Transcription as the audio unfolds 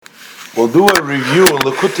We'll do a review of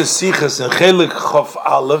Lekutei Sichos in Chelek Chof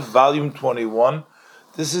Aleph, volume 21.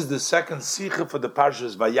 This is the second Sicha for the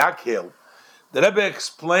Parshas Vayakhel. The Rebbe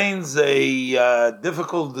explains a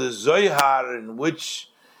difficult Zohar in which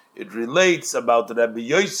it relates about that Rabbi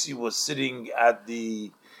Yossi was sitting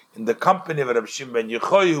in the company of Rabbi Shimon ben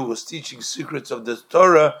Yochai, who was teaching secrets of the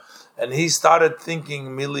Torah, and he started thinking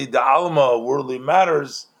Mili da Alma, worldly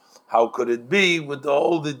matters. How could it be? With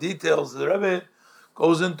all the details, the Rebbe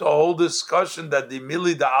goes into a whole discussion that the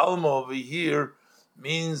Mili da Alma over here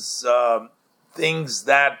means things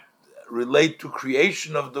that relate to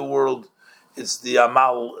creation of the world. It's the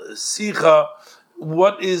Amal Sicha.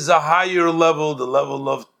 What is a higher level? The level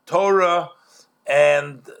of Torah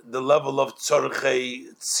and the level of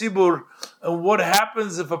Tzorchei Tzibur. And what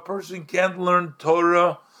happens if a person can't learn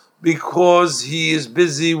Torah because he is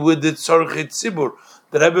busy with the Tzorchei Tzibur?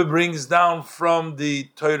 The Rebbe brings down from the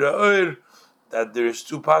Torah Oir that there's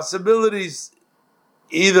two possibilities.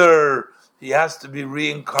 Either he has to be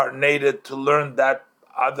reincarnated to learn that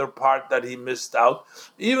other part that he missed out,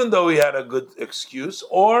 even though he had a good excuse,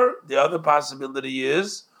 or the other possibility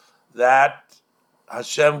is that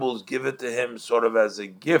Hashem will give it to him sort of as a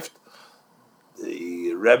gift.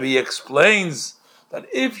 The Rebbe explains that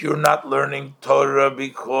if you're not learning Torah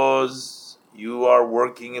because you are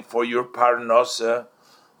working for your parnasa,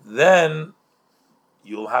 then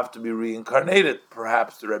you'll have to be reincarnated,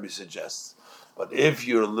 perhaps the Rebbe suggests. But if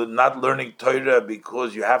you're not learning Torah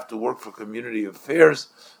because you have to work for community affairs,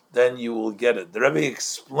 then you will get it. The Rebbe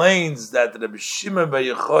explains that Rabbi Shimon ben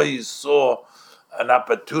Yochai saw an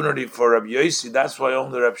opportunity for Rabbi Yossi. That's why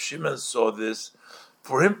only Rabbi Shimon saw this,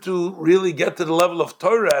 for him to really get to the level of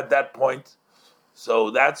Torah at that point. So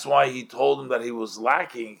that's why he told him that he was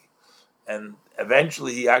lacking, and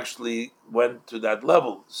eventually he actually went to that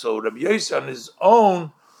level. So Rabbi Yossi on his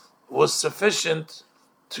own was sufficient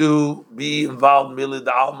to be involved Mili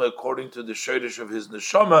da Alma according to the Shoresh of his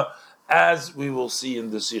neshama, as we will see in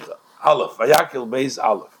the Sicha. Aleph, Vayakhel Beis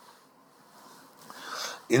Aleph.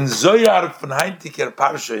 In Zohar von Heintiker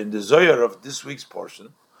Parsha, in the Zohar of this week's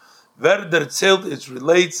portion, where der zählt, it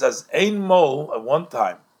relates as ein Mol at one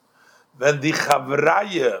time, when the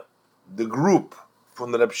Chavraye, the group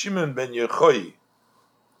from Rabbi Shimon ben Yochai,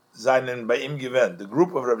 seinen bei ihm gewähnt, the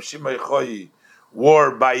group of Rabbi Shimon ben Yochai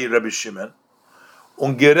were by Rabbi Shimon,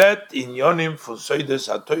 und gerät in Yonim von Seides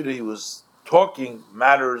HaTorah, he was talking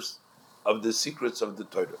matters of the secrets of the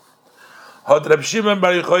Torah. Hat Rabbi Shimon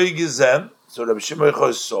ben Yochai gesehen, so Rabbi Shimon ben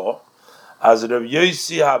Yochai saw, as Rabbi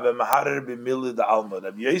Yossi have a maharer b'mili da alma.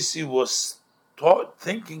 Rabbi Yossi was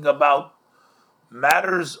thinking about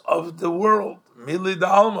matters of the world, mili da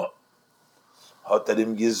alma. Hat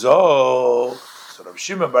him gesagt, so Rabbi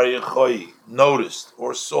Shimon ben Yochai noticed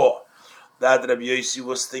or saw that Rabbi Yossi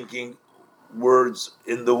was thinking words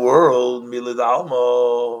in the world, Milid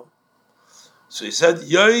Alma. So he said,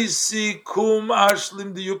 Yossi kum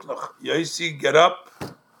ashlim di yuknach. Yossi, get up,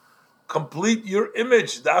 complete your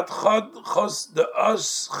image. That chad chos the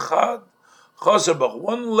as chad chosabach.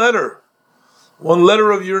 One letter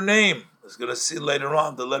of your name. It's going to see later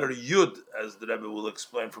on the letter Yud, as the Rebbe will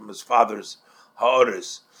explain from his father's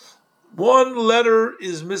Ha'aris. One letter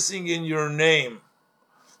is missing in your name,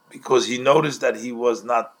 because he noticed that he was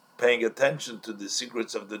not paying attention to the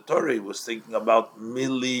secrets of the Torah. He was thinking about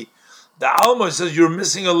Mili da Alma. He says, you're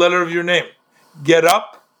missing a letter of your name. Get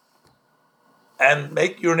up and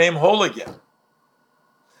make your name whole again.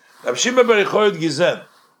 Rabbi Shimon ben Yochai gizen.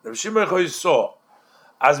 Rabbi Shimon ben Yochai saw,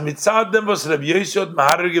 as mitzad dem was Rabbi Yossi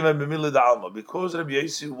maharer given b'Mili da Alma, because Rabbi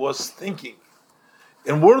Yossi was thinking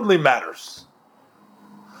in worldly matters.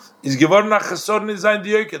 Is geworden nach chesorn in sein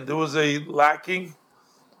diyoken. There was a lacking,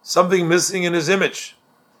 something missing in his image.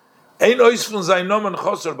 Ein ois von sein Nomen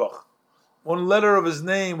choserbach. One letter of his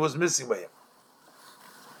name was missing by him.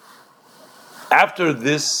 After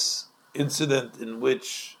this incident in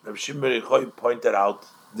which Rabbi Shimon ben Yochai pointed out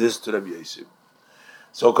this to Rabbi Yossi,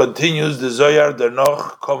 so continues the Zohar, der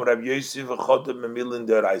noch kom Rabbi Yossi v'chodem memilin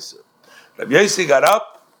deraisa. Rabbi Yossi got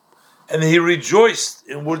up and he rejoiced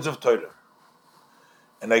in words of Torah.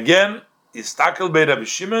 And again, istakel bei Rabbi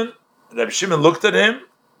Shimon. Rabbi Shimon looked at him.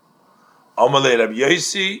 Amalei Rabbi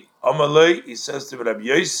Yossi. Amalei, he says to Rabbi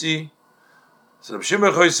Yossi. So Rabbi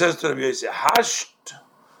Shimon ben Yochai says to Rabbi Yossi, Hasht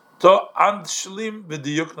to ant shlim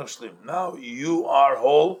b'diyuk nach shlim. Now you are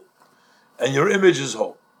whole, and your image is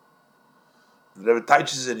whole. The Rebbe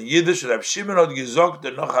teaches in Yiddish, Rabbi Shimon had gesagt,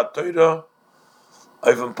 der noch HaTorah,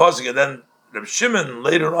 Oivim Pasuk, and then Rabbi Shimon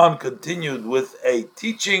later on continued with a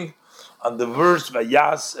teaching on the verse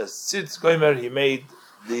Vayas as tzitz gomer. He made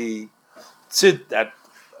the tzit, that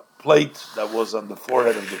plate that was on the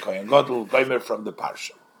forehead of the Kohen Gadol, gomer from the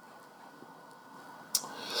Parsha.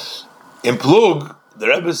 In Plug, the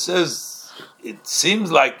Rebbe says, it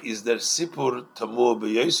seems like is there Sipur Tamur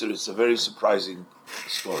B'Yosir. It's a very surprising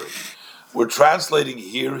story. We're translating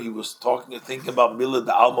here, he was thinking about Milad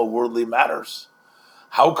Alma, worldly matters.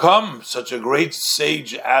 How come such a great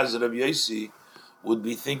sage as Rabbi Yossi would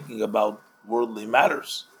be thinking about worldly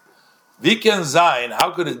matters? Viken Zayin,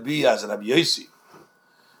 how could it be as Rabbi Yossi?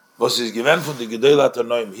 Was is given from the Gedolah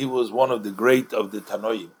Tanoim. He was one of the great of the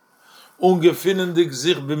Tanoim. Ungefindig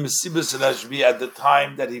sich b'mesibes Rashbi, at the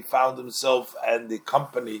time that he found himself and the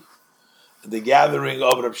company, the gathering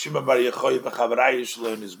of Rab Shimon Bar Yochai v'Chavrei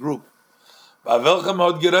Shelo in his group.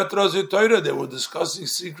 They were discussing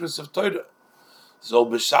secrets of Torah. So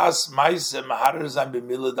b'shas ma'aseh maharer zayin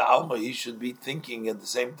b'milad alma, he should be thinking at the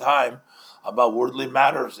same time about worldly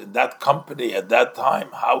matters in that company at that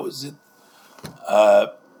time. How is it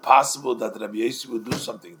possible that Rabbi Yossi would do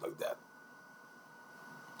something like that?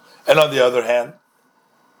 And on the other hand,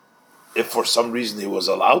 if for some reason he was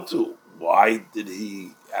allowed to, why did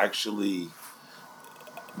he actually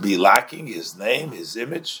be lacking his name, his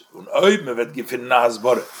image? And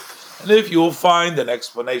if you will find an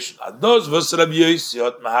explanation, the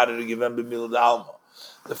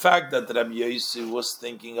fact that Rabbi Yossi was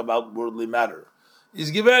thinking about worldly matter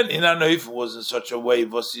is given in Anoif was in such a way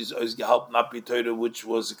not be Torah, which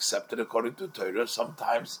was accepted according to Torah.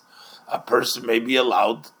 Sometimes a person may be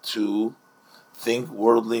allowed to think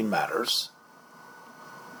worldly matters,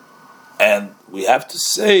 and we have to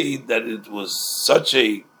say that it was such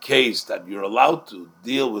a case that you're allowed to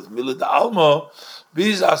deal with Milad Alma,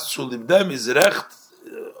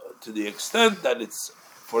 to the extent that it's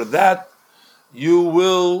for that you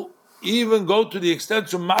will even go to the extent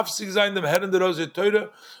to mafsik zayin dem Herren der Rose Torah,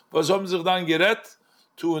 was sich dann gerät,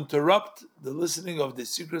 to interrupt the listening of the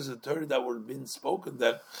secrets of Torah that were being spoken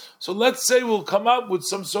then. So let's say we'll come up with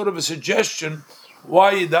some sort of a suggestion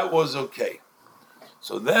why that was okay.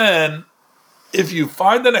 So then, if you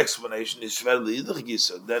find an explanation,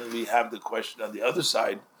 then we have the question on the other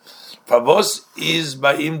side.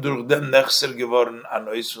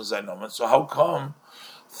 So how come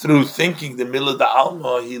through thinking the Milad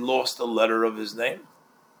Alma he lost a letter of his name?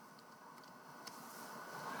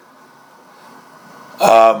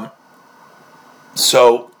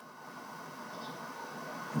 So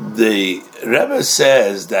the Rebbe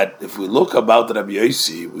says that if we look about Rabbi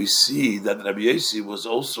Yossi, we see that Rabbi Yossi was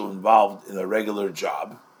also involved in a regular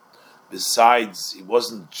job. Besides, he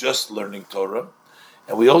wasn't just learning Torah.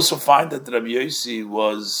 And we also find that Rabbi Yossi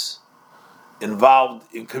was involved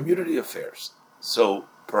in community affairs. So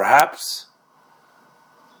perhaps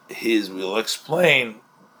we'll explain,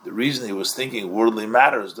 the reason he was thinking worldly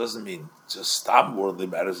matters doesn't mean just stop worldly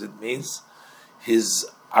matters. It means his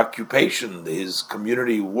occupation, his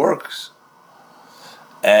community works,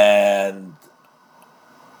 and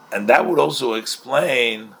that would also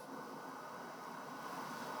explain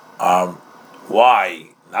why,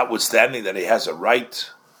 notwithstanding that he has a right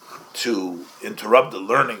to interrupt the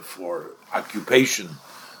learning for occupation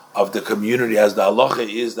of the community, as the halacha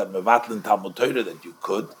is that mevatlin Talmud Torah, that you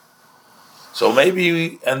could. So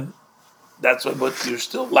maybe, and that's why, but you're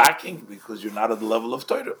still lacking because you're not at the level of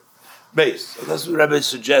Torah. Base. So that's what Rebbe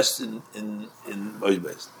suggests in Moed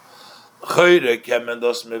Beis.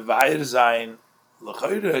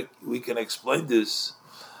 We can explain this.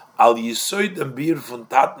 Al Yisoid and Bir von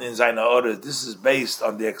Taten in seiner Ore. This is based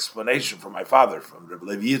on the explanation from my father, from Rebbe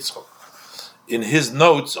Levi Yitzchok, in his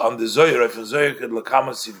notes on the Zohar of Zohar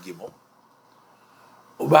Lekama Siv Gimel.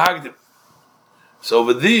 So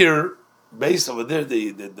over there, based over there,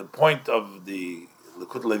 the point of the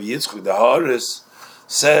Lekut Levi Yitzchok, the Haaretz,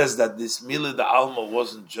 says that this Milad Alma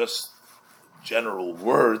wasn't just general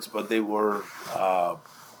words, but they were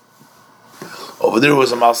over there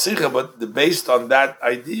was a Malsicha, but based on that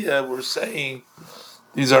idea, we're saying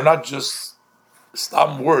these are not just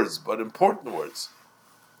stam words, but important words.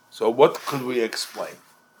 So what could we explain?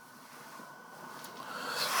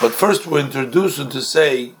 But first we're introduced to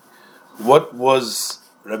say what was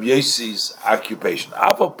Rabbi Yossi's occupation.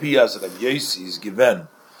 Aval Piyas Rabbi Yossi is given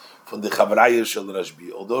from the Chavraya Shel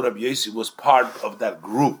Rashbi, although Rabbi Yossi was part of that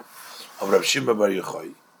group of Rab Shimon Bar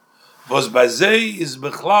Yochai, was Bazei is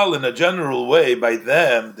Bechlal in a general way by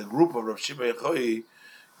them, the group of Rab Shimon Bar Yochai,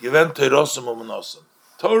 given Torosum U'Manosim.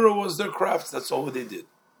 Torah was their crafts, that's all they did.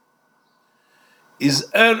 Is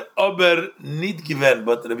Ober nit given,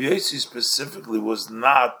 but Rabbi Yossi specifically was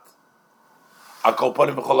not a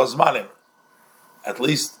Kolpanim B'chol Azmanim, at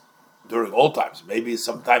least during all times. Maybe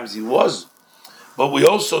sometimes he was. But we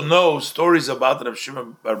also know stories about Rabbi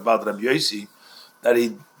Shimon, about Rabbi Yossi, that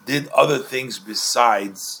he did other things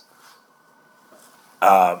besides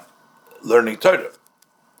learning Torah.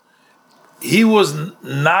 he was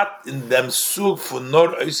not in them sug for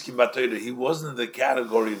nor oiskim b'Torah. He wasn't in the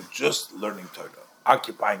category of just learning Torah,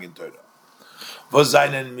 occupying in Torah. Was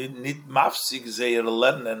einen nit mafsig zeir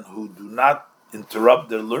lernen, who do not interrupt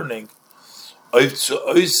their learning, oif zu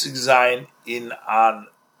oisig sein in an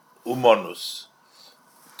umonus,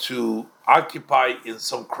 to occupy in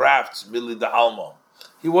some crafts, mili da alma.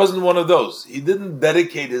 He wasn't one of those. He didn't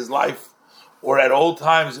dedicate his life, or at all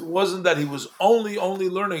times. It wasn't that he was only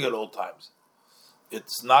learning at all times.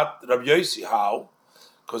 It's not Rabbi Yossi. How?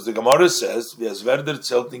 Because the Gemara says, "V'as verder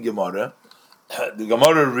zelt in Gemara." The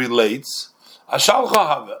Gemara relates, "Ashalcha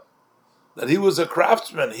have," that he was a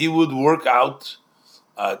craftsman. He would work out.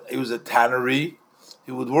 He was a tannery.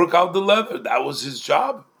 He would work out the leather. That was his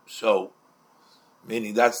job. So,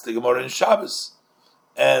 meaning that's the Gemara in Shabbos.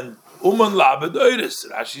 And Uman labed oiris.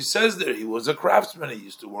 Rashi says there he was a craftsman. He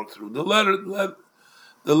used to work through the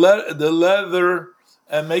leather,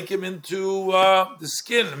 and make him into the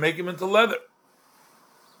skin, and make him into leather.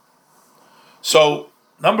 So,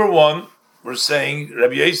 number one, we're saying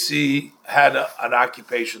Rabbi Yossi had an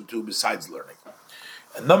occupation too besides learning.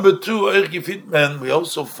 And number two, we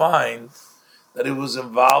also find that he was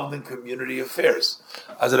involved in community affairs.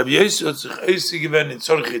 As Rabbi Yossi,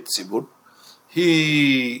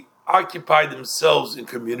 he occupied themselves in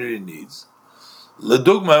community needs.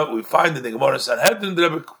 Ledugma, we find in the Gemara Sanhedrin, the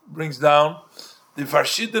Rebbe brings down the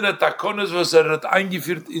verschiedene takonos was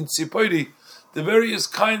eingeführt in Zipoiri, the various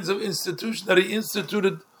kinds of institutions that he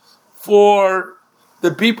instituted for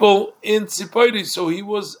the people in Zipoiri. So he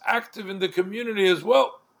was active in the community as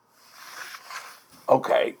well.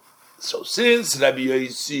 Okay, so since Rabbi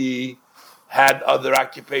Yossi had other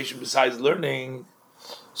occupation besides learning,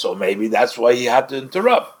 so maybe that's why he had to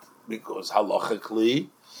interrupt, because halachically,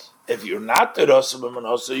 if you're not terosum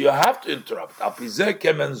also you have to interrupt.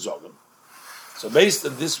 So based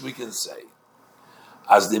on this, we can say,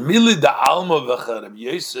 as the mili da alma v'cha Rabbi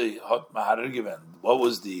Yossi hot maharer given, what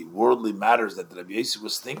was the worldly matters that Rabbi Yossi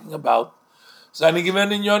was thinking about?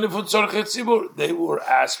 They were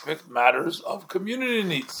aspect matters of community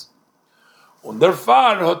needs. And that's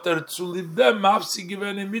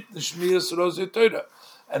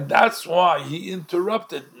why he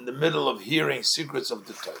interrupted in the middle of hearing secrets of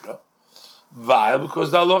the Torah. Why?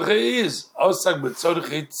 Because the halacha is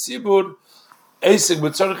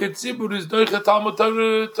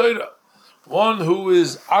one who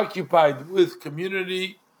is occupied with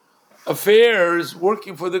community affairs,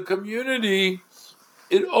 working for the community,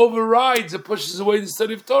 it overrides, it pushes away the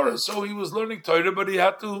study of Torah. So he was learning Torah, but he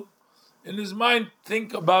had to, in his mind,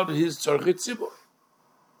 think about his tzorchei tzibur.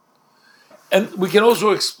 And we can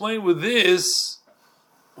also explain with this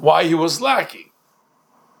why he was lacking.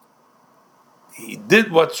 He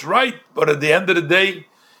did what's right, but at the end of the day,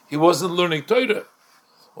 he wasn't learning Torah.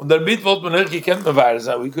 We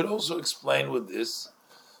could also explain with this,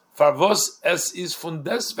 and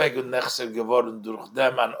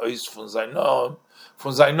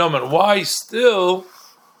why still,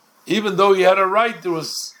 even though he had a right, there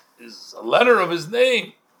was a letter of his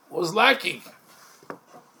name was lacking.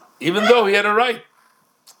 Even though he had a right,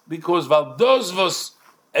 because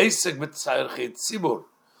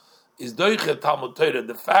is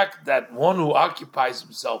the fact that one who occupies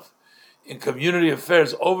himself in community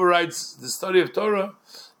affairs overrides the study of Torah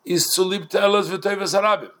is sulib te'elas v'toivas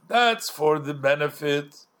harabim. That's for the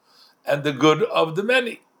benefit and the good of the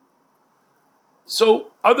many.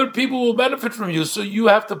 So other people will benefit from you. So you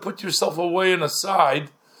have to put yourself away and aside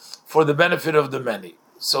for the benefit of the many.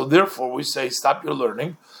 So therefore we say stop your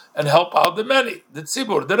learning and help out the many, the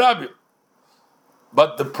tzibur, the rabbim.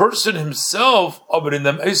 But the person himself,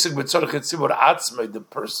 the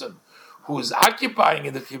person who is occupying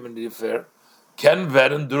in the community affair,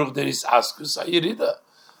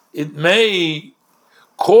 it may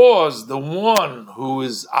cause the one who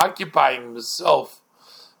is occupying himself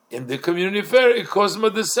in the community affair, it causes him a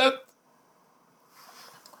descent.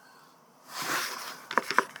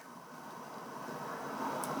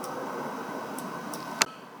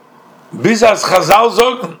 Bizas Chazal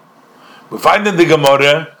Zogen. We find in the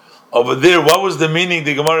Gemara over there, what was the meaning?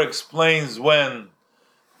 The Gemara explains when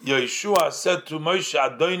Yeshua said to Moshe,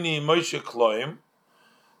 Adoni Moshe Kloim.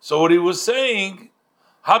 So what he was saying,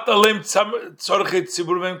 put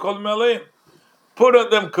on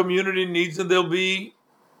them community needs and they'll be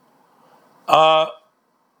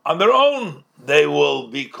on their own. They will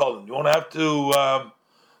be calling. You won't have to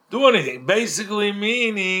do anything. Basically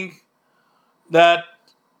meaning that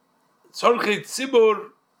Tzorchei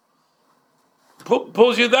Tzibur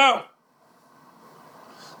pulls you down.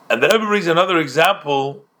 And the Rebbe brings another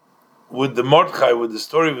example with the Mordechai, with the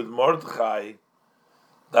story with Mordechai,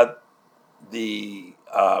 that the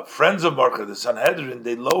friends of Marka, the Sanhedrin,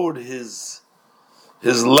 they lowered his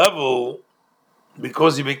level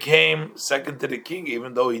because he became second to the king,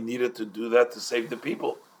 even though he needed to do that to save the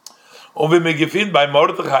people. By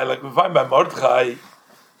Mordechai, like we find by Mordechai,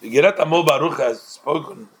 the Geret Amol Baruch has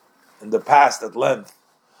spoken in the past at length,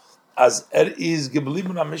 as is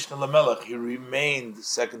geblieben am Mishnah Lamelech, he remained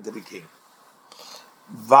second to the king.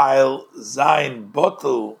 Weil sein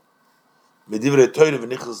Bottle Medivrei Torah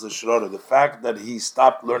v'nichlas l'shrora, the fact that he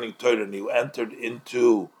stopped learning Torah and he entered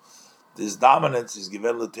into this dominance is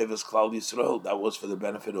given l'tevas Klal Yisrael. That was for the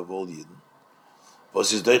benefit of all Yidden. Was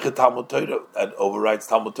his deiche Talmud Torah that overrides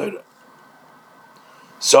Talmud Torah.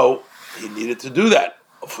 So he needed to do that.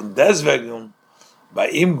 Von deswegen, by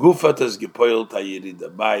im Gufat es gepoilt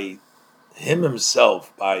hayirida, by him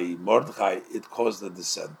himself, by Mordechai, it caused the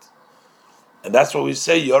descent. And that's what we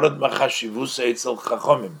say, Yorad machashivus eitzel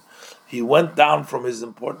chachomim. He went down from his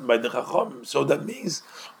importance by the chachomim. So that means,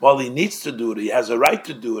 while he needs to do it, he has a right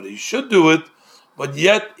to do it, he should do it, but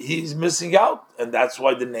yet he's missing out. And that's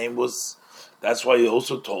why the name was, that's why he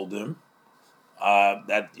also told him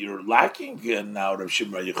that you're lacking now, Rav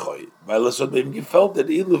Shimra Yechoy. He felt that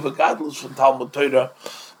Ilu v'gadlus from Talmud Torah,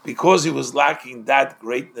 because he was lacking that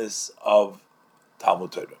greatness of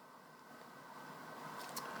Talmud Torah.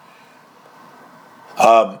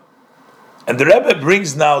 And the Rebbe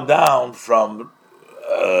brings now down from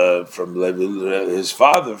his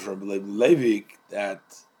father, from Levi, that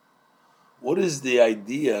what is the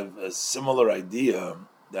idea of a similar idea,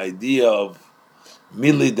 the idea of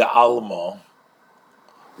Mili de Alma,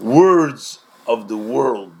 words of the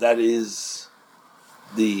world, that is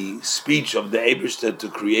the speech of the Eibishter to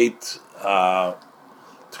create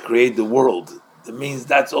the world. That means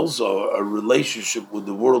that's also a relationship with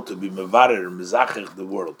the world, to be mevarer, mezachich the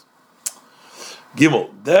world. Gimel,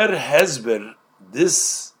 der Hezber,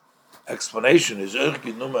 this explanation is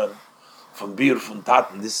genommen from Bir von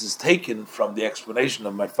Taten. This is taken from the explanation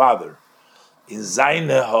of my father in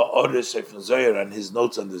Seine Ha'ores von Zohar and his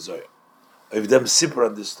notes on the Zohar. Of them sipper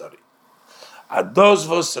on this study. Ados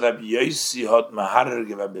vos Rabbi Yossi hot maharer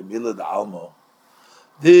gevan b'mila de almo.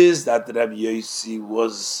 This that Rabbi Yossi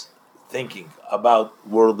was thinking about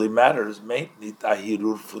worldly matters,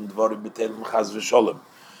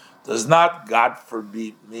 does not, God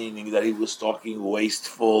forbid, meaning that he was talking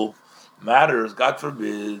wasteful matters, God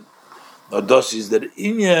forbid, no dos is that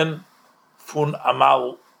inyan fun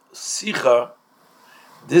amal sicha,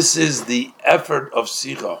 this is the effort of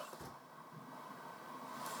sicha.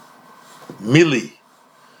 Mili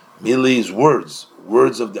is words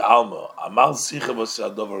of the Alma. Amal sicha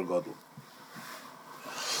v'se'adovar godel.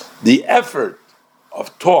 The effort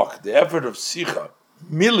of talk, the effort of sicha,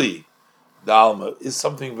 Mili, the Alma, is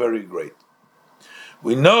something very great.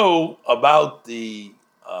 We know about the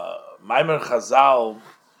Maimer Chazal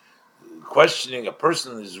questioning a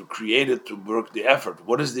person is created to work the effort.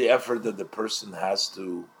 What is the effort that the person has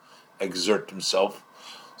to exert himself?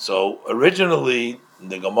 So originally, in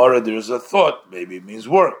the Gemara, there's a thought, maybe it means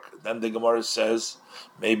work. Then the Gemara says,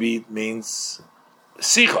 maybe it means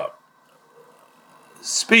sicha,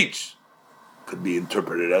 speech. Could be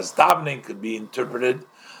interpreted as davening, could be interpreted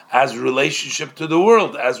as relationship to the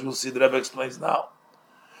world, as we'll see the Rebbe explains now.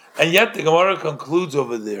 And yet the Gemara concludes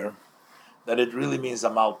over there that it really means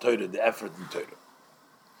amal Torah, the effort in Torah.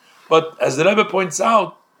 But as the Rebbe points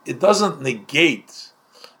out, it doesn't negate,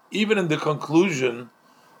 even in the conclusion,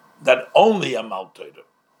 that only Amal Torah.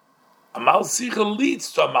 Amal Sicha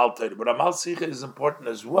leads to Amal Torah, but Amal Sicha is important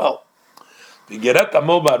as well. V'geret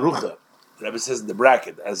Amol Barucha, the Rebbe says in the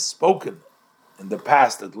bracket, as spoken in the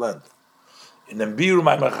past at length, in Embiru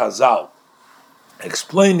Maimer Chazal,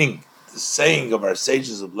 explaining the saying of our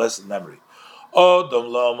sages of blessed memory.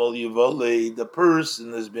 Odom La'amol Yivole, the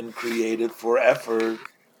person has been created for effort.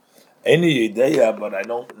 Any idea, but I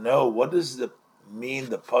don't know. What does it mean,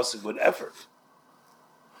 the pasuk with effort?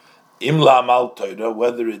 Imla Amal Torah,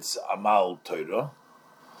 whether it's Amal Torah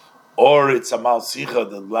or it's Amal Sicha,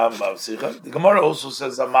 the Lam of Sicha. The Gemara also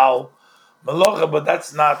says Amal Malocha, but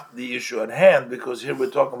that's not the issue at hand, because here we're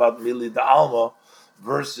talking about Mili de Alma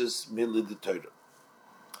versus Mili de Torah.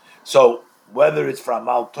 So whether it's for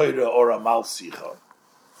Amal Torah or Amal Sicha,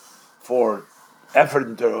 for effort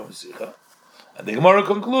in Torah of Sicha, and the Gemara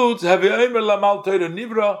concludes, that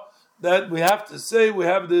we have to say, we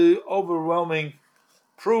have the overwhelming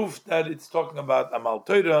proof that it's talking about Amal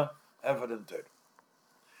Torah, effort in Torah.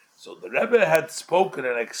 So the Rebbe had spoken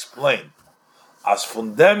and explained, as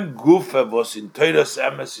von dem Gufe was in Torah's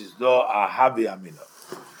emes is do ahavi amina.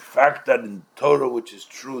 The fact that in Torah, which is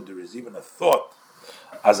true, there is even a thought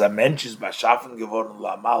As a mensch is bashafen geworden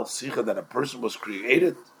lamal sicha, that a person was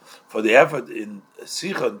created for the effort in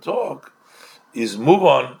sicha and talk, is move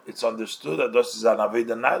on. It's understood that this is an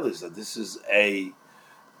aveda nilis, that this is a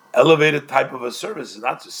elevated type of a service. It's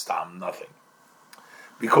not just stam, nothing.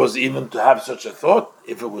 Because even to have such a thought,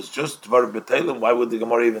 if it was just dvar b'teilim, why would the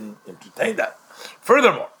Gemara even entertain that?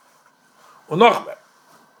 Furthermore, unochmer,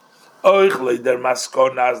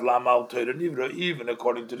 even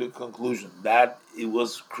according to the conclusion that it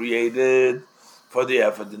was created for the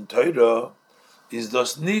effort in Torah, is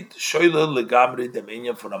does need shoyle legamri dem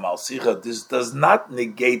inyan for a malsicha. This does not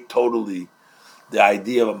negate totally the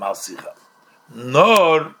idea of a malsicha,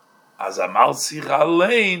 nor as a malsicha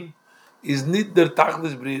lane is not der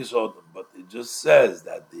tachlis briyas odom, but it just says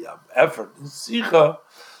that the effort in sicha,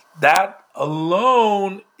 that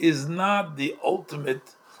alone is not the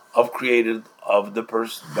ultimate of created of the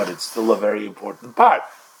person, but it's still a very important part.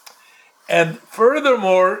 And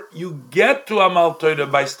furthermore, you get to Amal Torah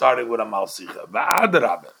by starting with Amal Sicha.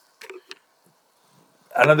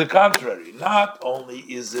 And on the contrary, not only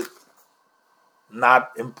is it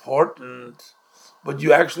not important, but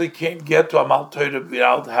you actually can't get to Amal Torah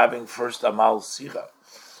without having first Amal Sicha.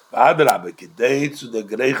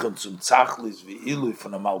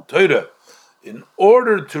 In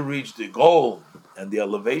order to reach the goal and the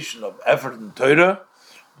elevation of effort in Torah,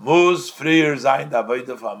 we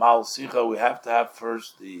have to have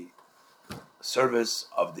first the service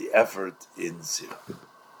of the effort in Sicha.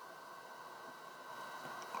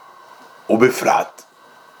 Ubifrat,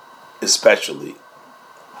 especially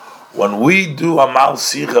when we do Amal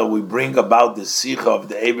Sicha, we bring about the Sicha of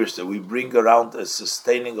the Eibishter, we bring around a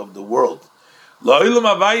sustaining of the world.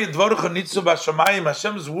 Hashem's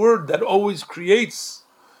word that always creates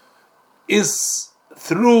is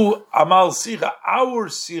through Amal Sicha. Our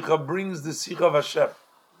Sicha brings the Sicha of Hashem.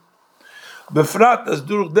 Befrat, as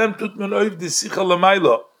durch dem tut man oiv the Sicha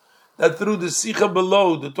lamailo, that through the Sicha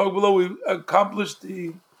below, the talk below, we accomplish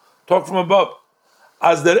the talk from above.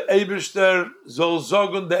 As der Eibishter soll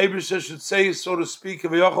sagen, the Eibishter should say, so to speak,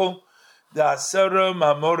 Vayakhel, the Asera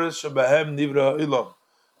Mamoris Shabahem Nivra Ilam,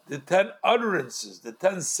 the 10 utterances, the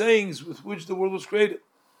 10 sayings with which the world was created.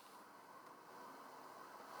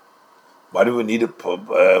 Why do we need to pull?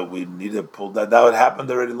 We need to pull that. That happened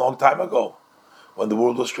already a long time ago, when the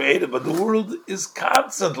world was created. But the world is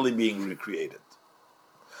constantly being recreated.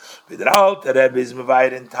 The Alter Rebbe is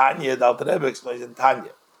mevayed in Tanya. The Alter Rebbe explains in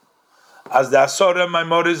Tanya, as the Asora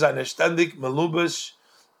Maimoris eine ständig melubish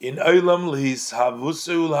in Olam lihis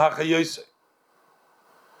havusu l'hachayosei.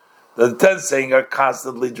 The 10 saying are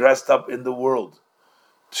constantly dressed up in the world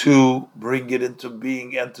to bring it into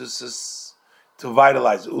being and to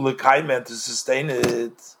vitalize ulekaim and to sustain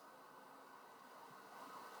it.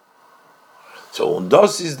 So und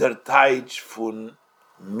das ist der Teich von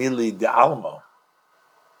Mili de Alma.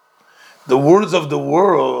 The words of the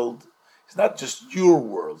world, it's not just your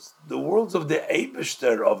words, the words of the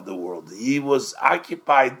Eibishter of the world. He was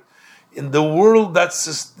occupied in the world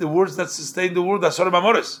the words that sustain the world. Asor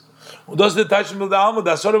Mamoris. Und das ist der Teich von Mili de Alma.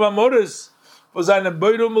 The Asor Mamoris was eine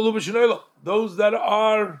Beiro Melubish in Olam. Those that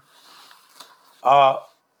are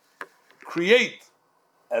create,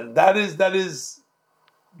 and that is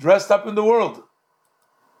dressed up in the world.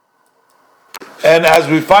 And as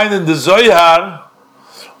we find in the Zohar,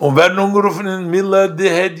 those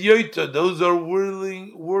are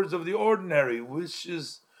words of the ordinary, which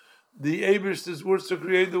is the Eibishter's words to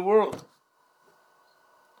create the world.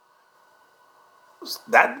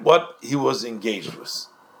 That's what he was engaged with.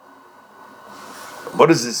 What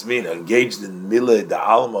does this mean? Engaged in Mile de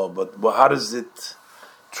Alma, but how does it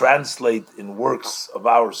translate in works of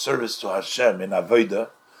our service to Hashem in Avodah?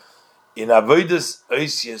 In Avodas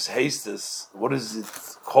Oisius Hastus, what is it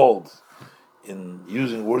called in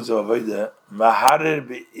using words of Avodah? Maharer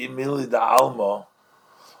Mile de Alma,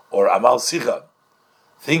 or Amal Sicha,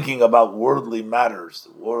 thinking about worldly matters,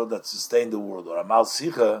 the world that sustained the world, or Amal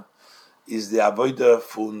Sicha is the Avodah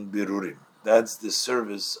Fun Birurim. That's the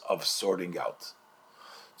service of sorting out.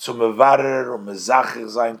 So mevarer or mezacher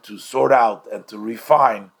sein, to sort out and to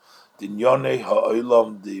refine the nyonei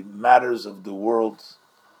ha'olam, the matters of the world,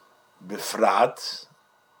 befrat,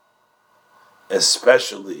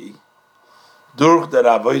 especially durch der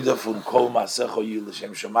avodah von kol masecho yu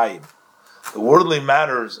l'shem shamayim, the worldly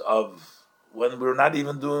matters of when we're not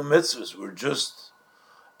even doing mitzvahs, we're just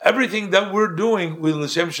everything that we're doing with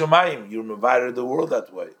l'shem shamayim. You're mevarer the world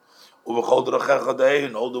that way, ubechol drachecha dei,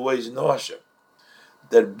 in all the ways you know Hashem.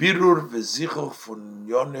 Der birur v'zichuch von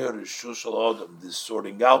yoner rishus al adam, the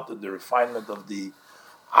sorting out and the refinement of the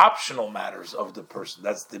optional matters of the person.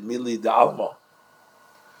 That's the mili de alma.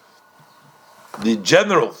 the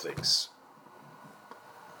general things.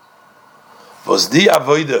 Was the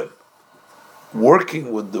avoida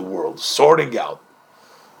working with the world, sorting out,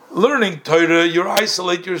 learning Torah, you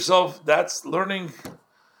isolate yourself, that's learning,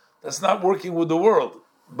 that's not working with the world.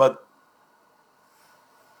 But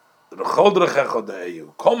when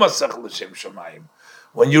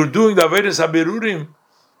you're doing the Avedas HaBerurim,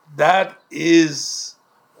 that is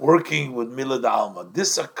working with Milad Alma.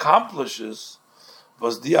 This accomplishes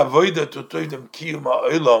was the avoida to toidem kiyum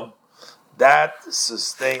ha'olam that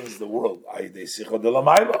sustains the world.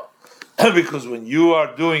 Because when you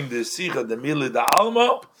are doing the Sicha, the Milad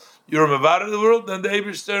Alma, you're a mevar of the world, then the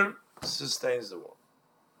Eibishter sustains the world.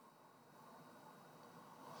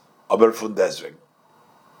 Aber von deswegen.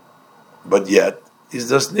 But yet, is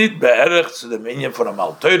das nicht be'erech zu dem Inyan von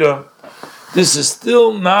Amal Torah? This is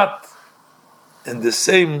still not in the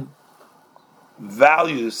same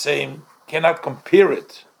value, cannot compare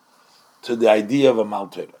it to the idea of Amal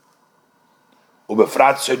Torah.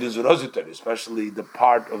 Especially the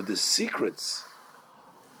part of the secrets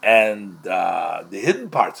and the hidden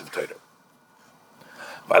parts of Torah.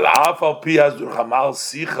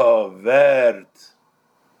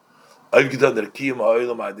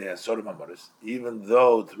 Even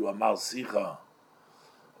though through Amal Sicha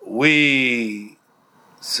we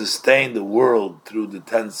sustain the world through the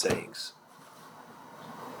 10 sayings.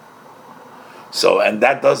 So, and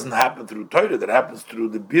that doesn't happen through Torah, that happens through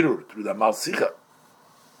the Birur, through the Amal Sicha.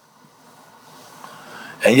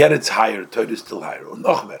 And yet it's higher, Torah is still higher.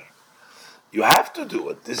 You have to do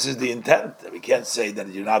it. This is the intent. We can't say that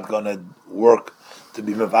you're not going to work to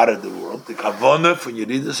be mevared the world. The kavona for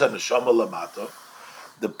Yeridus and Neshama Lamato,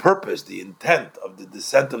 the purpose, the intent of the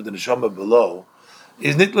descent of the Neshama below,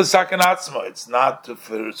 is nit l'saken atzma. It's not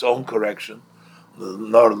for its own correction.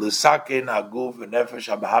 Nor l'saken haguf v'nefesh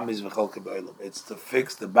habahamis v'cholke b'olam. It's to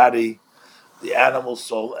fix the body, the animal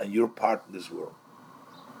soul, and your part in this world.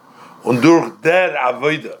 Und durch der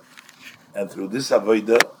avoida, and through this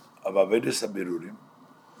avoida of avodas habirurim,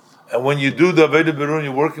 and when you do the avodah birurim,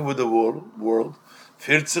 you're working with the world.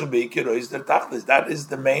 That is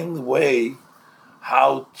the main way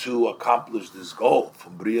how to accomplish this goal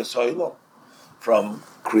from Bria Soilom, from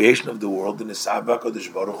creation of the world in the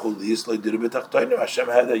Hashem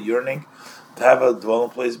had a yearning to have a dwelling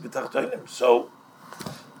place b'tachtonim. So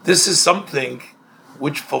this is something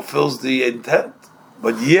which fulfills the intent.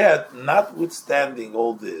 But yet, notwithstanding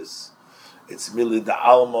all this, it's milid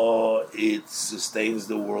alma, it sustains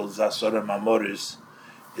the world, zasora mamoris.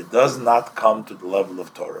 It does not come to the level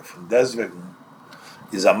of Torah. From deswegen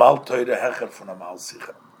is amal Torah hecher from amal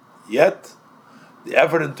sicha. Yet, the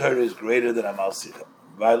effort in Torah is greater than amal sicha.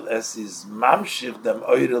 While es is mamshich dem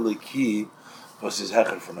oire leki was is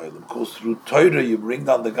hecher from oilim. Because through Torah you bring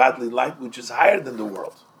down the godly light which is higher than the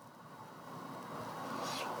world.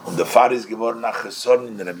 Und der Pfarr ist geworden nach Chesron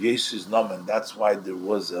in Rabbi Yosef's name, and that's why there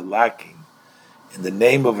was a lacking in the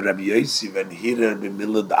name of Rabbi Yosef and Hirer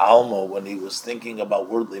b'milad alma when he was thinking about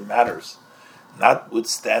worldly matters.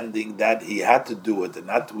 Notwithstanding that he had to do it, and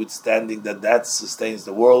notwithstanding that sustains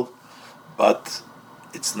the world, but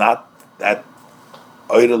it's not that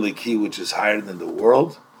oireli key which is higher than the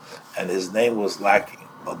world, and his name was lacking.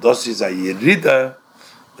 This is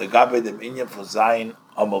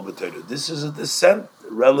a descent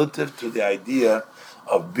relative to the idea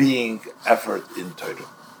of being effort in Torah.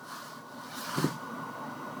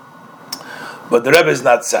 But the Rebbe is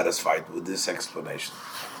not satisfied with this explanation,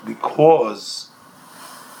 because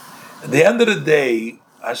at the end of the day,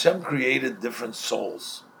 Hashem created different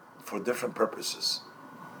souls for different purposes.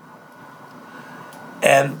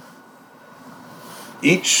 And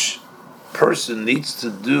each person needs to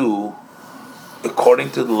do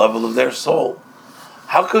according to the level of their soul.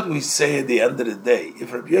 How could we say at the end of the day,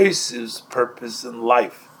 if Rabbi Yosef's purpose in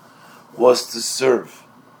life was to serve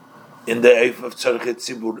in the Eif of Tzarchet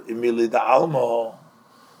Tzibur Imili da Almo,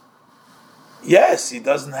 yes, he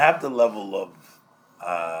doesn't have the level of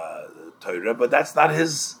Torah, but that's not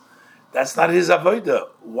his avodah.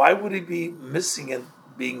 Why would he be missing and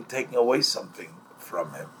being taken away something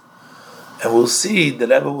from him? And we'll see, the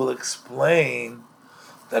Rebbe will explain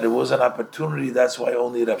that it was an opportunity. That's why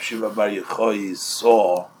only Rav Shiva Bar Yochai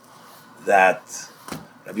saw that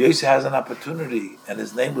Rabbi Yosef has an opportunity, and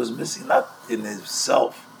his name was missing, not in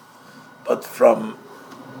himself, but from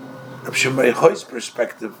Rav Shiva Bar Yochai's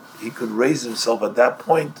perspective, he could raise himself at that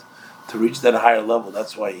point to reach that higher level.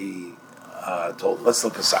 That's why he told. Let's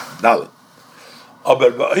look aside. Now,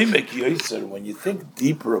 when you think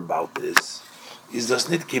deeper about this, is das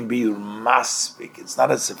nit can be your maspik. It's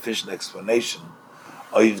not a sufficient explanation.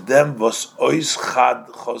 Of them was ois chad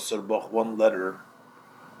choser boch, one letter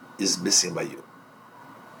is missing by you.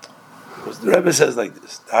 Because the Rebbe says like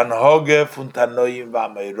this: Tanhoge von Tanoim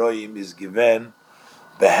v'Amayroim is given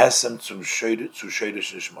behesem zu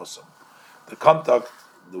Sheidish Nishmosam. The contact,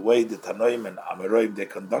 the way the Tanoim and Amayroim they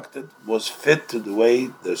conducted, was fit to the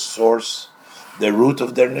way the source, the root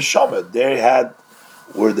of their neshama. They had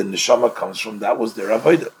where the neshama comes from. That was their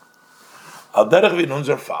avodah. Al derech v'in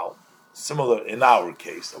unser fall, similar in our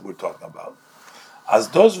case that we're talking about. As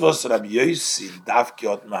dos was Rabbi Yossi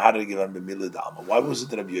dafkiot mahar given b'milid alma. Why was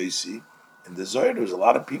it Rabbi Yossi? In the Zohar, there was a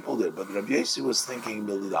lot of people there, but Rabbi Yossi was thinking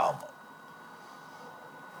milid alma.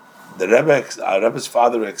 The Rebbe's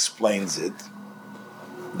father explains it.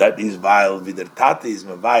 That is vile vider tate is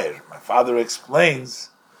mevayer. My father explains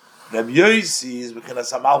Rabbi Yossi is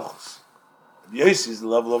b'chinas malchus. Rabbi Yossi is the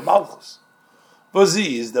level of malchus.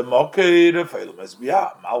 Bozi is the mokeir of Eilam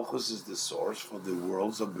Esbiyah. Malchus is the source for the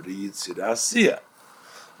worlds of Bri Yitzira Asiyah.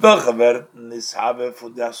 V'chaver nishave for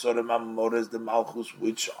the Asorem Amores the Malchus,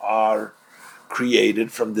 which are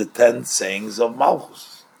created from the 10 sayings of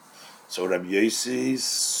Malchus. So Rabbi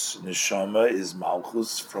Yossi's neshama is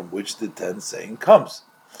Malchus, from which the 10 saying comes.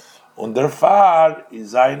 Under far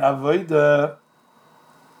is ein avodah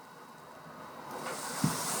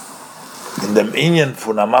in the inyan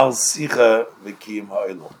von amal sicha v'kiyim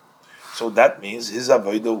ha'ilum. So that means his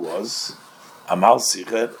avodah was amal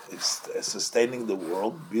sicha, sustaining the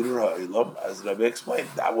world, birur ha'ilum, as Rabbi explained.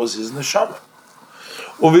 That was his neshama.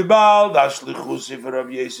 Uvibal dashlichusi for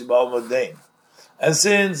Rabbi Yossi b'al modein. And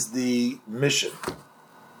since the mission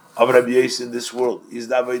of Rabbi Yossi in this world is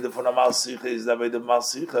the avodah von amal sicha, is the avodah mal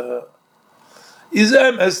sicha, is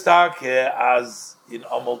estake as in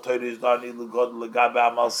Amal Torah is dani legod legabe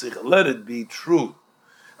amal sicha. Let it be true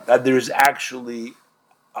that there is actually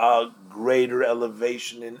a greater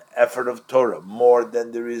elevation in effort of Torah, more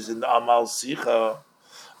than there is in amal sicha.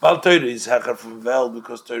 Val Torah is hecher from vel,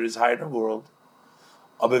 because Torah is higher in the world.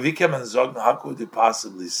 Aber wie kann man sagen, how could they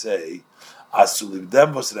possibly say, because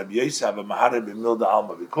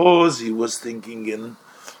he was thinking in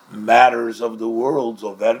matters of the world,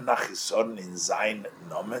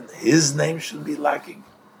 his name should be lacking.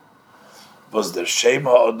 Was the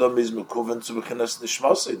Shema Adam is mekuven zu bechinas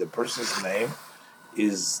nishmasei. The person's name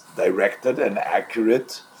is directed and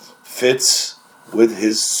accurate, fits with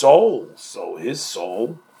his soul. So his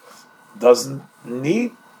soul doesn't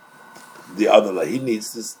need the other. He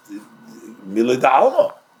needs this milid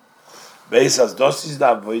alma. This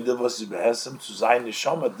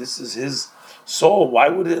is his soul. Why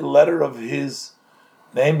would a letter of his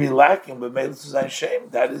name be lacking? But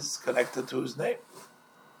that is connected to his name.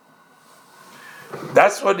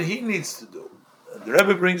 That's what he needs to do. The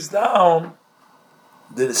Rebbe brings down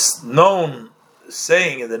this known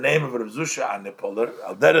saying in the name of Rav Zusha Anipoler,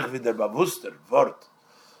 Al derech vider bavuster, vort,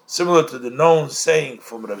 similar to the known saying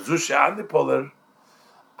from Rav Zusha Anipoler,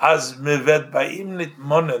 as mevet ba'im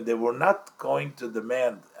nitmonen, they were not going to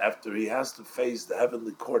demand after he has to face the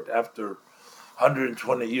heavenly court after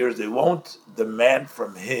 120 years. They won't demand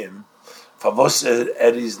from him favos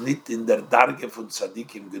is nit in der darge von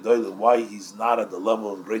tzadikim gedoyle, why he's not at the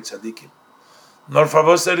level of great tzadikim. Nor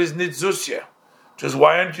favos is nit zusya, just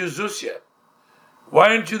why aren't you zusya?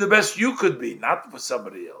 Why aren't you the best you could be, not for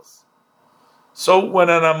somebody else? So when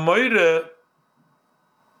an amoyre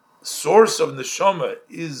source of neshama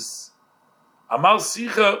is amal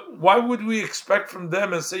sicha, why would we expect from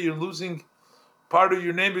them and say you're losing part of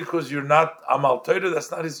your name because you're not amal Torah? That's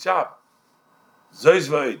not his job. Zois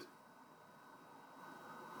v'oid.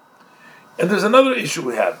 And there's another issue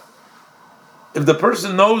we have. If the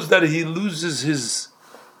person knows that he loses his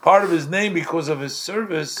part of his name because of his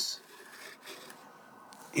service,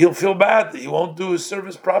 he'll feel bad. He won't do his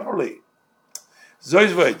service properly.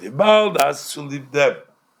 Zois v'oid. Ibal das to leave them.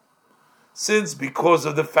 Since because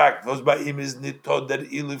of the fact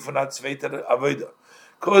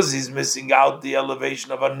because he's missing out the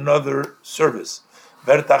elevation of another service,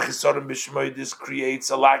 this creates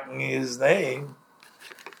a lacking in his name.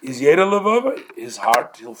 His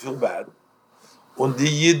heart, he'll feel bad. Und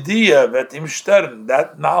die Yediyah wird ihm sterben.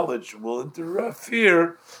 That knowledge will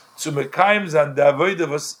interfere zu mekayim and the avodah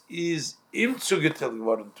was is ihm zugeteilt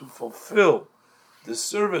geworden to fulfill the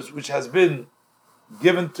service which has been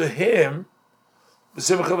given to him.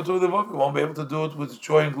 He won't be able to do it with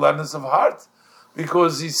joy and gladness of heart,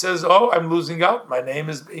 because he says, "Oh, I'm losing out.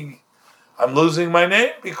 I'm losing my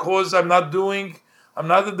name because I'm not at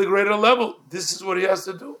the greater level." This is what he has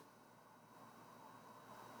to do.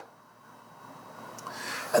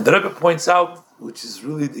 And the Rebbe points out, which is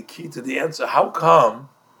really the key to the answer, how come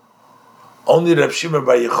only Reb Shimon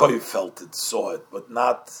Bar Yochai felt it, saw it, but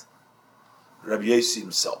not Rabbi Yossi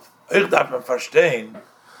himself? Ich darf man verstehen,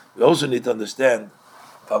 We also need to understand,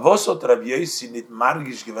 why did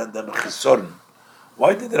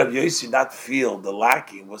Rabbi Yossi not feel the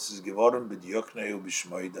lacking was his Gevorim b'Yokneu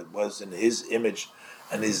b'Shmoi that was in his image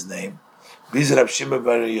and his name? Bis Rab Shimon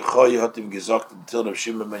ben Yochai hat ihm gesagt until Rab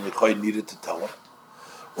Shimon ben Yochai needed to tell him.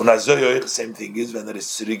 Und the same thing is when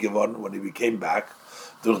when he became back.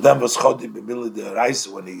 Durch dem was Chod in the Reise,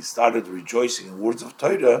 when he started rejoicing in words of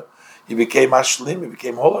Torah, he became Ashlim, he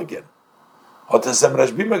became whole again. Hat es em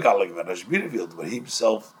Rashbi megalig, when Rashbi revealed, but he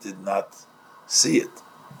himself did not see it.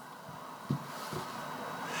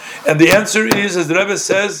 And the answer is, as the Rebbe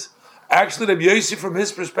says, actually Rabbi Yossi from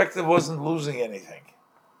his perspective wasn't losing anything.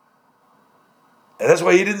 And that's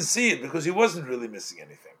why he didn't see it, because he wasn't really missing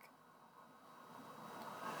anything.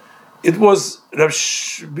 It was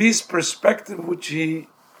Rabbi's perspective which he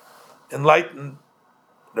enlightened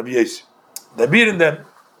Rabbi Yossi. Dabir in them,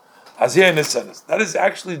 as here in the sentence. That is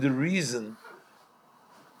actually the reason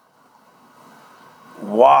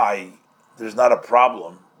why there's not a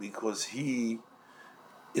problem, because he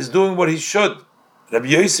is doing what he should. Rabbi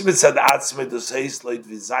Yossi said Rabbi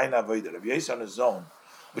Yossi on his own,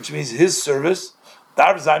 which means his service,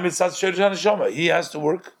 he has to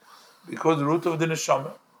work because the root of the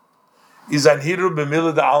neshama is an hiru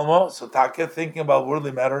b'mila de alma. So Taka thinking about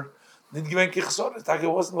worldly matter, Taka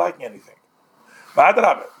wasn't liking anything. But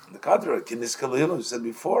the contrary, Kinis Kalilu, who said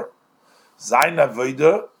before, Zayin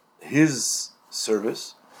Avoda, his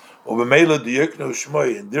service,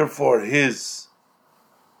 and therefore his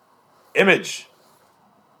image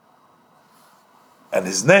and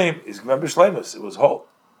his name is Gven B'Shleimus. It was whole.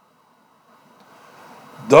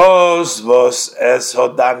 Das was es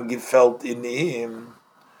hat dann gefällt in ihm.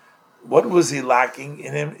 What was he lacking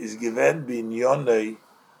in him? Is Gven B'Nyonei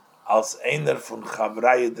als einer von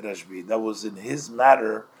Chavrayed Rashbi. That was in his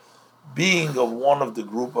matter, being of one of the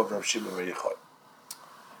group of Rav Shimon Bar Yochai.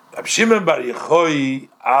 Rav Shimon Bar Yochai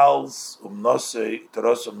als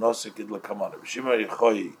Toros Nosei Kid Lakaman. Rav Shimon Bar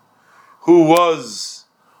Yochai, who was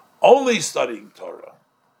only studying Torah,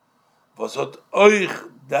 was hat euch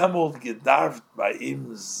damals gedarft bei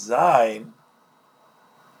ihm sein.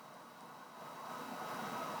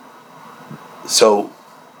 So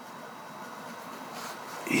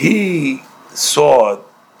he saw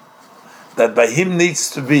that by him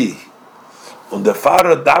needs to be, and the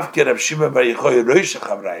Pharah Davke Rav Shimon Bar Yochai Rosh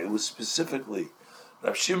Chavrai, who was specifically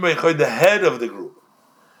Rav Shimon Bar Yochai, the head of the group.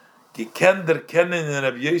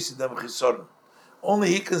 Only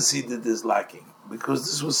he conceded this lacking, because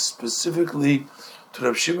this was specifically to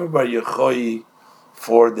Rav Shimon Bar Yochai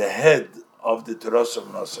for the head of the Torah of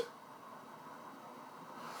Nosei.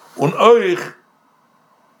 Und euch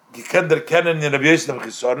gekender kennen in Rabbi Yossi dem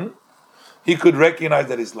Chisoren, he could recognize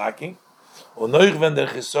that he's lacking. Und euch wenn der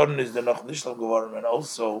Chisoren ist der noch nicht geworden, and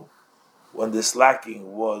also when this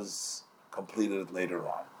lacking was completed later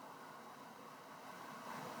on.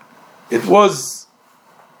 It was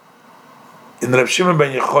in Rav Shimon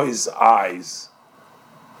ben Yochai's eyes,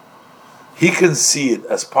 he can see it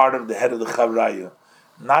as part of the head of the Chavraya,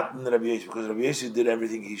 not in Rabbi Yossi, because Rabbi Yossi did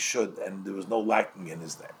everything he should, and there was no lacking in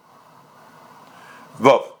his name.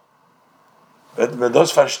 But when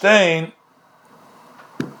those verstehen,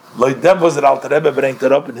 like them was the Alter Rebbe brings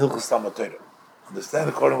it up in Hilchos Talmud Torah. Understand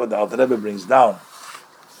according to what the Alter Rebbe brings down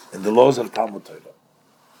in the laws of Talmud Torah.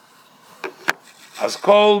 As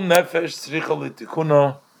kol nefesh tzricha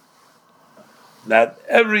l'tikuno, that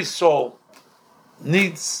every soul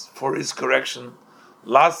needs for its correction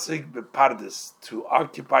lasik bepardes, to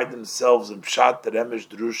occupy themselves in pshat remesh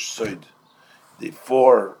drush soid, the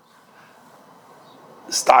four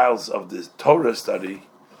styles of the Torah study,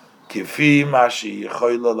 kifi mashi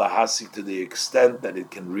yechoila lahasik, to the extent that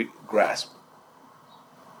it can grasp.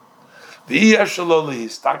 The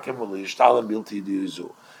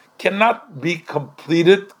cannot be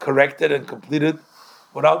completed, corrected, and completed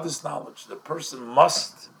without this knowledge. The person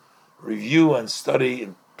must review and study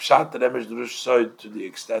in Pshat Remesh Drush Soid to the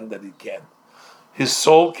extent that he can. His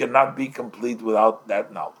soul cannot be complete without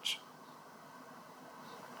that knowledge.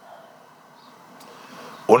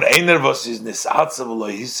 A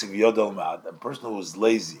person who is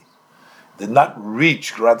lazy, did not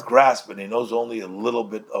reach, grasp, and he knows only a little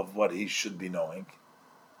bit of what he should be knowing.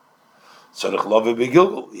 So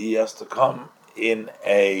he has to come in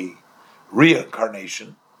a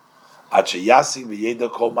reincarnation until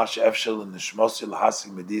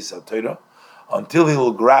he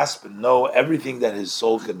will grasp and know everything that his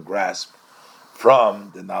soul can grasp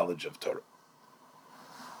from the knowledge of Torah.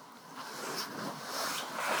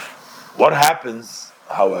 What happens,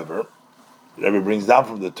 however, the Rebbe brings down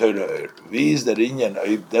from the Torah,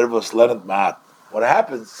 what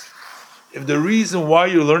happens if the reason why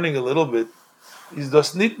you're learning a little bit is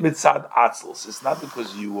das nit mitzad atzlos, it's not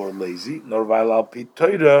because you were lazy, nor weil al pi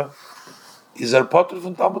Torah is potter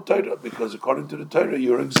from Talmud Torah, because according to the Torah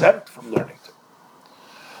you're exempt from learning Torah.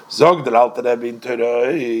 Zog der Alter Rebbe in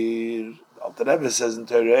Torah, Alter Rebbe says in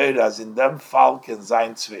Torah, as in dem Fall can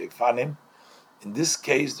sein zwei Fanim. In this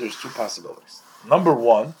case, there's two possibilities. Number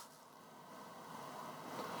one,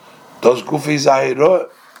 dos gufi zahira,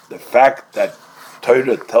 the fact that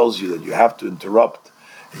Torah tells you that you have to interrupt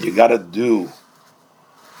and you got to do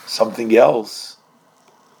something else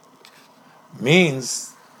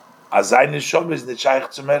means azay neshama is nechayich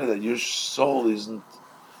tzumera, that your soul isn't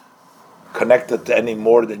connected to any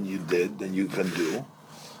more than you did, than you can do.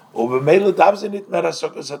 It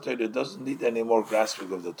doesn't need any more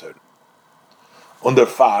grasping of the Torah. Under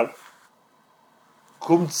far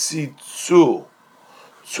kommt sie zu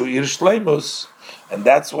ihr Shleimus, and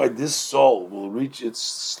that's why this soul will reach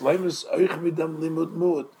its Shleimus euch mit dem limud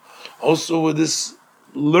mud, also with this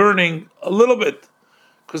learning a little bit,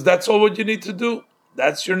 because that's all what you need to do.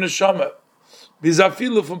 That's your neshama.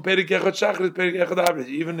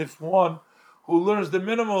 Even if one who learns the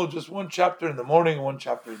minimal, just one chapter in the morning and one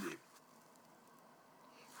chapter in the evening.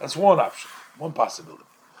 That's one option, one possibility.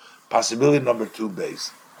 Possibility number two,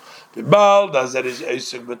 base.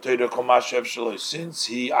 Since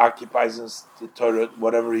he occupies in the Torah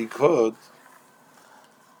whatever he could,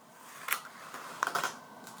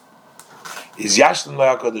 Hashem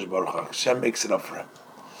makes it up for him.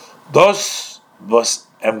 Das was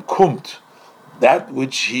kommt, that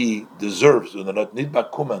which he deserves, and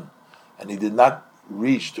he did not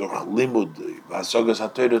reach durch limud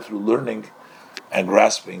through learning and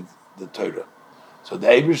grasping the Torah. So the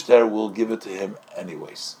Eibishter will give it to him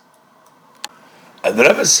anyways. And the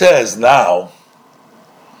Rebbe says now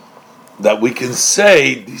that we can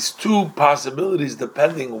say these two possibilities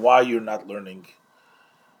depending why you're not learning.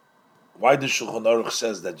 Why the Shulchan Aruch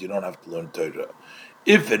says that you don't have to learn Torah.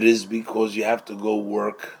 If it is because you have to go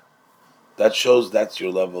work, that shows that's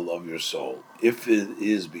your level of your soul. If it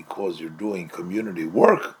is because you're doing community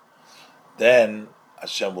work, then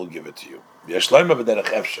Hashem will give it to you. We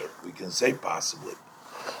can say possibly.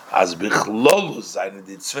 As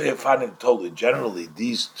totally, generally,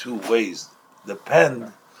 these two ways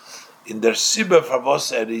depend in their sibah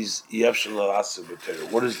favos is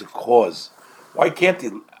what is the cause? Why can't he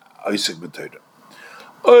Isaac b'Torah?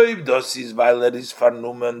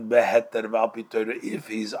 If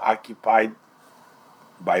he's occupied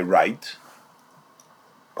by right,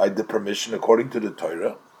 by the permission according to the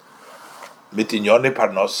Torah, mitinyone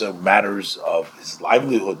parnosa, matters of his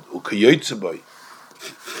livelihood,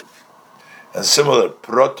 and similar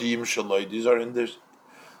protiyim shaloi. These are in this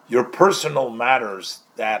your personal matters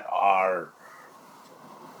that are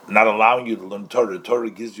not allowing you to learn Torah. Torah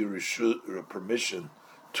gives you permission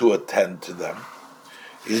to attend to them.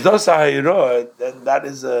 Then that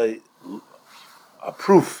is a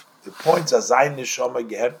proof. It points as ein neshama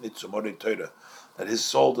gehert nit tzumori Torah, that his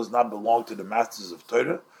soul does not belong to the masters of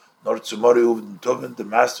Torah, nor tzumori uvden tovin, the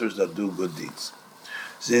masters that do good deeds.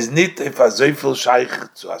 She is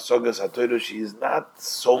not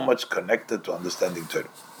so much connected to understanding Torah.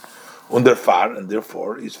 And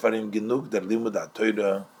therefore, is for him genug der limud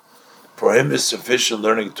Torah. For him is sufficient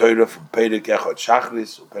learning Torah from Perek Echad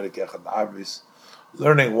Shachris or Perek Echad Arvis,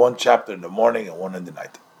 learning one chapter in the morning and one in the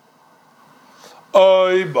night.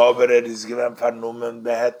 Is given vernommen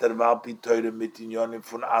behetter Valpi Torah mit Inyonim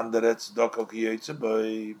von andere tzedakah ki yotze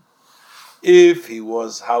bei. If he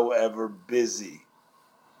was, however, busy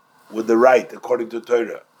with the right, according to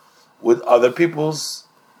Torah, with other people's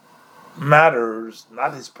matters,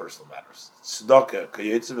 not his personal matters, tzedakah,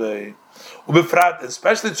 kayetzevei, ubefrat,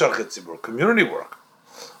 especially tzorchet tzibur, community work,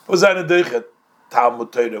 was eine deuchet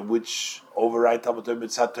Talmud Torah, which override Talmud Torah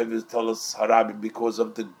mitzat Torah tells harabi, because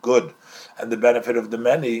of the good and the benefit of the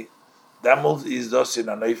many. That is dos in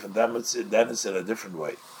anayif, and then it's in a different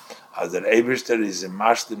way. As an Eibishter is in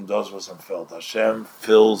mashtim dos was felt, Hashem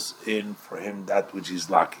fills in for him that which is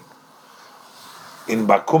lacking. In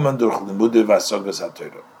bakumen durch limude vasogas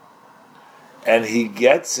haTorah, and he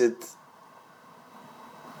gets it,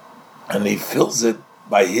 and he fills it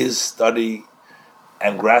by his study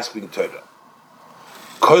and grasping Torah.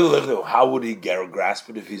 How would he grasp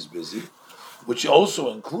it if he's busy? Which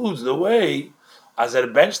also includes the way as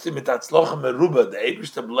benchtim mit atzlocha meruba, the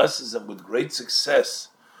Eibishter blesses him with great success,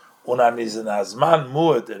 and in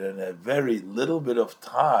a very little bit of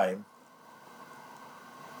time,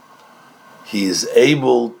 he is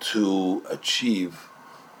able to achieve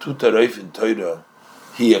tu tareif in Torah.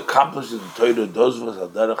 He accomplishes in Torah those was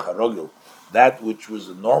aderech harogel, that which was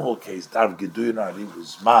a normal case, darv geduyin ariv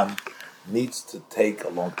zman, needs to take a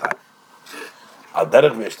long time. Al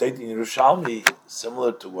derech v'yeshteit in Yerushalmi,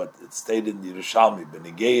 similar to what it stated in Yerushalmi,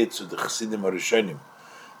 benegei to the Chassidim Harishonim,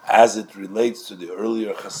 as it relates to the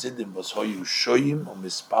earlier Chassidim, was hoyu shoyim or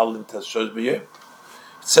mispalim tashosh b'yom.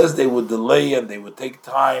 It says they would delay and they would take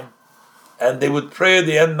time, and they would pray at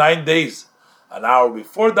the end 9 days, an hour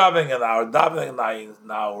before davening, an hour davening,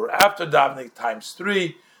 an hour after davening, times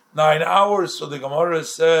 3, 9 hours. So the Gemara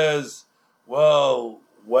says, well,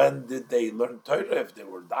 when did they learn Torah if they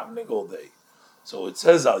were davening all day? So it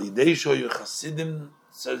says, Al Yidei Shoyu Chasidim,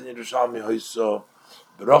 says in Yerushalmi Hoyso,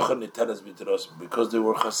 Berocha Niteres B'Teros, because they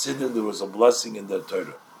were Chasidim, there was a blessing in their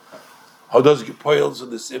Torah. How does Gepoil, so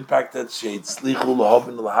this impacted, Sheit Slichu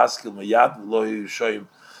L'Hobin L'Haskil Mayad V'Lohi Yushoyim,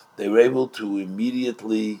 they were able to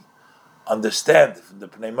immediately understand from the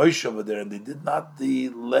Pnei Moshe over there, and they did not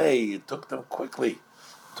delay, it took them quickly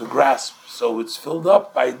to grasp, so it's filled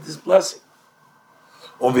up by this blessing.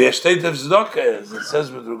 As it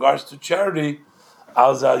says with regards to charity,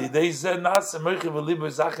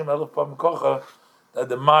 that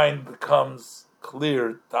the mind becomes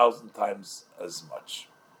clear 1,000 times as much.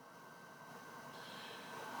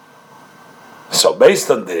 So based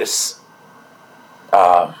on this,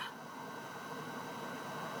 so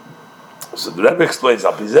the Rebbe explains,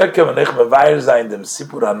 explain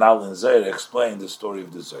the story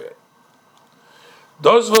of the Zohar.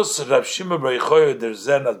 Those was Rav Shimon bar Yochai der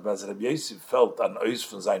Zen, as Rabbi Yosef felt an ois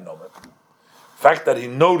von sein Nomen. The fact that he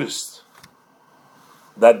noticed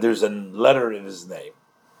that there's a letter in his name.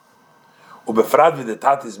 Ubefrad with the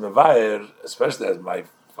Tatis Mevayer, especially as my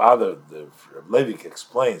father, the Rav Levik,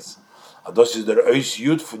 explains, Ados is der ois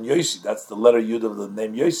Yud von Yosi, that's the letter Yud of the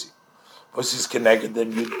name Yosi. Was is connected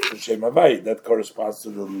then Yud von Shem Havai, that corresponds to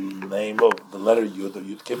the name of the letter Yud of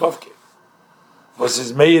Yud Kevavke. Was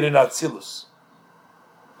is Meir in Atzilus,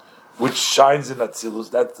 which shines in Atzilus,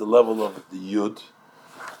 that's the level of the Yud.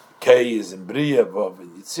 K is in Bria, Vav in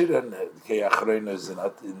Yitzira, and K Achrein is in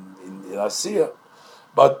Asiya.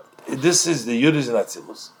 But this is the Yud is in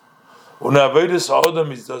Atzilus. Una Avedis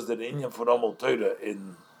Ha'odam is does the Inyan for Omal Torah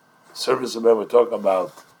in service of when we're talking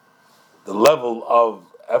about the level of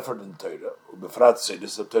effort in Torah. Ubefrat say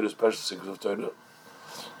this is Torah special secret of Torah.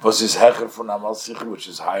 Was is Hecher from Amal Sicha, which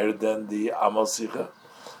is higher than the Amal Sicha.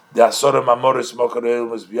 The Asora Mamoris Mokar El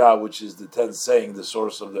Mizbiyah, which is the 10th saying, the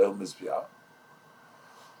source of the El Mizbiyah.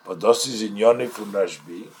 But this is in Yoni from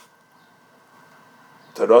Rashbi.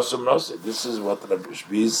 Terosum Nose, this is what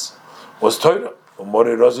Rashbi's was Torah.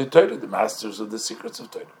 Umori Rozi Torah, the masters of the secrets of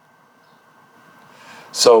Torah.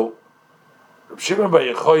 So, Rav Shimon bar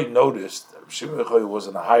Yochai noticed, Rav Shimon bar Yochai was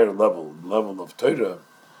on a higher level of Torah.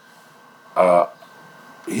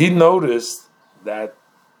 He noticed that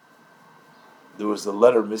there was a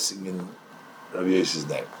letter missing in Rabbi Yosef's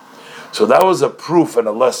name. So that was a proof and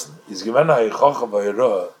a lesson. He's given as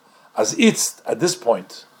it's at this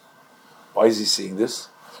point. Why is he saying this?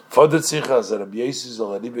 He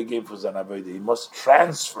must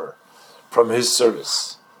transfer from his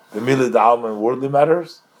service the worldly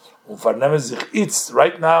matters.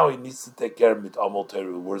 Right now he needs to take care of it,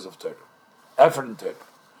 words of Torah, effort in Torah.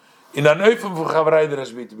 In an oifen for Chavrai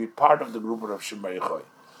Rashbi, to be part of the group of Rav Shimon bar Yochai.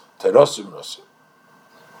 Terosum Nosim.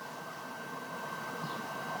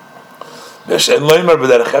 We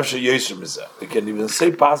can even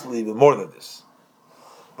say possibly even more than this.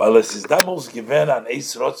 But at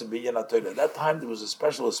that time there was a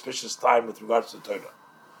special auspicious time with regards to Torah.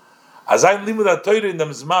 As I limit that Torah in the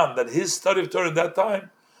Zman, that his study of Torah at that time,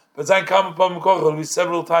 but sein kam upon Mekoch will be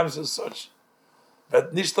several times as such.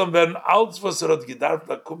 That Nishlam werden als was gedarf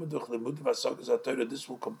da kommen durch limud vasogas Torah. This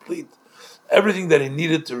will complete everything that he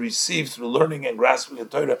needed to receive through learning and grasping the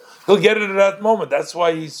Torah. He'll get it at that moment. That's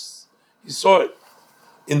why he saw it.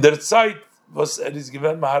 In der Zeit was is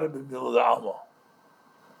given Mahara b'Mila Alma.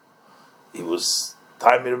 He was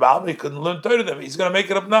time in Alma. He couldn't learn Torah them. He's going to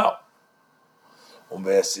make it up now.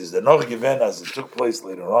 Is the noch given as it took place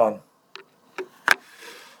later on.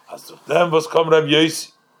 As to them was come Rabbi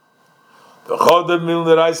Yosi. The Chodem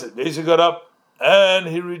Milner Yosi got up and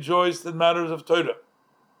he rejoiced in matters of Torah.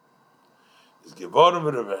 He's geworden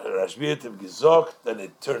with Rashbi hat him gesagt, and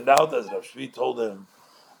it turned out as Rashbi told him,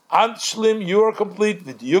 Ant Shlim, you are complete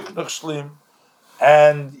with Yuknach Shlim,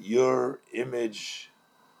 and your image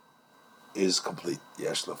is complete.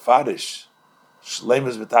 Yesh Lefarish,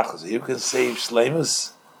 Shlemus B'tachas. You can save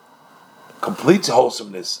Shlemus, complete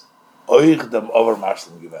wholesomeness, Oich dem over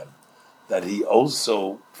Mashlim given, that he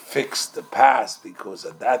also fixed the past, because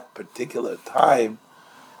at that particular time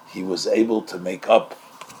he was able to make up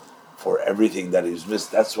for everything that he was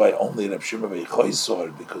missed. That's why only Rav Shimon bar Yochai saw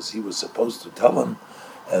it, because he was supposed to tell him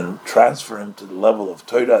and transfer him to the level of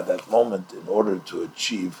Torah at that moment in order to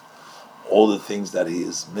achieve all the things that he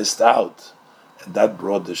has missed out, and that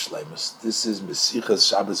brought the shleimus. This is Mesichas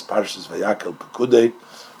Shabbos Parshas Vayakhel Pekudei,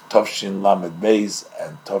 Tovshin Lamed Beis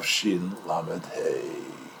and Tovshin Lamed Hey.